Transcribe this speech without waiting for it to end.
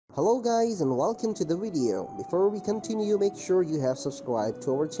Hello guys and welcome to the video. Before we continue, make sure you have subscribed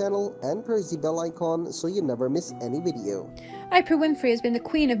to our channel and press the bell icon so you never miss any video. Oprah Winfrey has been the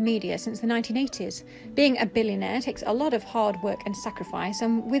queen of media since the 1980s. Being a billionaire takes a lot of hard work and sacrifice,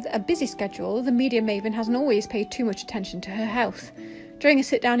 and with a busy schedule, the media maven hasn't always paid too much attention to her health. During a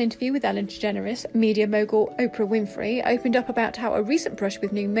sit-down interview with Ellen DeGeneres, media mogul Oprah Winfrey opened up about how a recent brush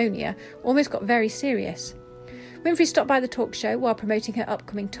with pneumonia almost got very serious. Winfrey stopped by the talk show while promoting her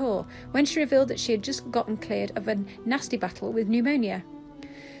upcoming tour, when she revealed that she had just gotten cleared of a nasty battle with pneumonia.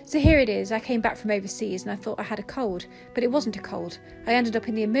 So here it is, I came back from overseas and I thought I had a cold, but it wasn't a cold. I ended up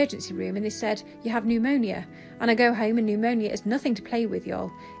in the emergency room and they said, "You have pneumonia." And I go home and pneumonia is nothing to play with,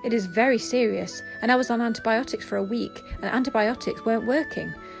 y'all. It is very serious, and I was on antibiotics for a week and antibiotics weren't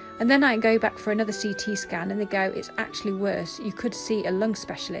working. And then I go back for another CT scan and they go, "It's actually worse, you could see a lung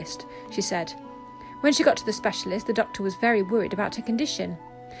specialist," she said. When she got to the specialist, the doctor was very worried about her condition.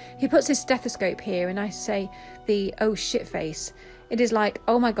 He puts his stethoscope here and I say the "oh shit" face. It is like,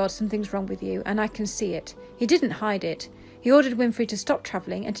 "Oh my god, something's wrong with you," and I can see it. He didn't hide it. He ordered Winfrey to stop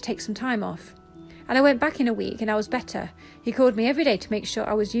travelling and to take some time off. And I went back in a week and I was better. He called me every day to make sure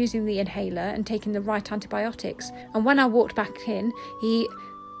I was using the inhaler and taking the right antibiotics. And when I walked back in, he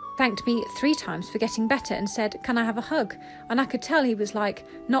thanked me 3 times for getting better and said, "Can I have a hug?" And I could tell he was like,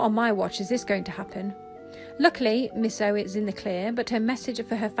 "Not on my watch is this going to happen." Luckily, Miss O is in the clear, but her message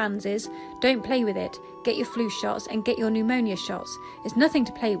for her fans is, don't play with it. Get your flu shots and get your pneumonia shots. It's nothing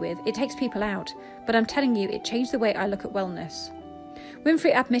to play with, it takes people out. But I'm telling you, it changed the way I look at wellness.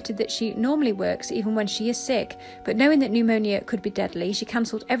 Winfrey admitted that she normally works even when she is sick, but knowing that pneumonia could be deadly, she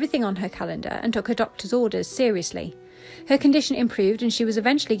cancelled everything on her calendar and took her doctor's orders seriously. Her condition improved and she was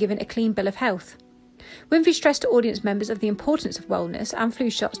eventually given a clean bill of health. Winfrey stressed to audience members of the importance of wellness and flu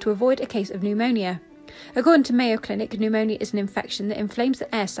shots to avoid a case of pneumonia. According to Mayo Clinic, pneumonia is an infection that inflames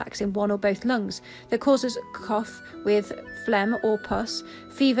the air sacs in one or both lungs that causes cough with phlegm or pus,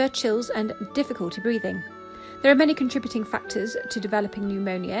 fever, chills and difficulty breathing. There are many contributing factors to developing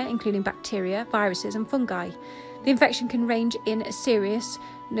pneumonia, including bacteria, viruses and fungi. The infection can range in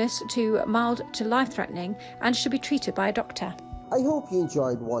seriousness to mild to life-threatening and should be treated by a doctor. I hope you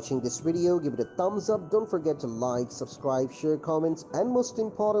enjoyed watching this video. Give it a thumbs up. Don't forget to like, subscribe, share, comments, and most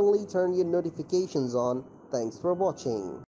importantly, turn your notifications on. Thanks for watching.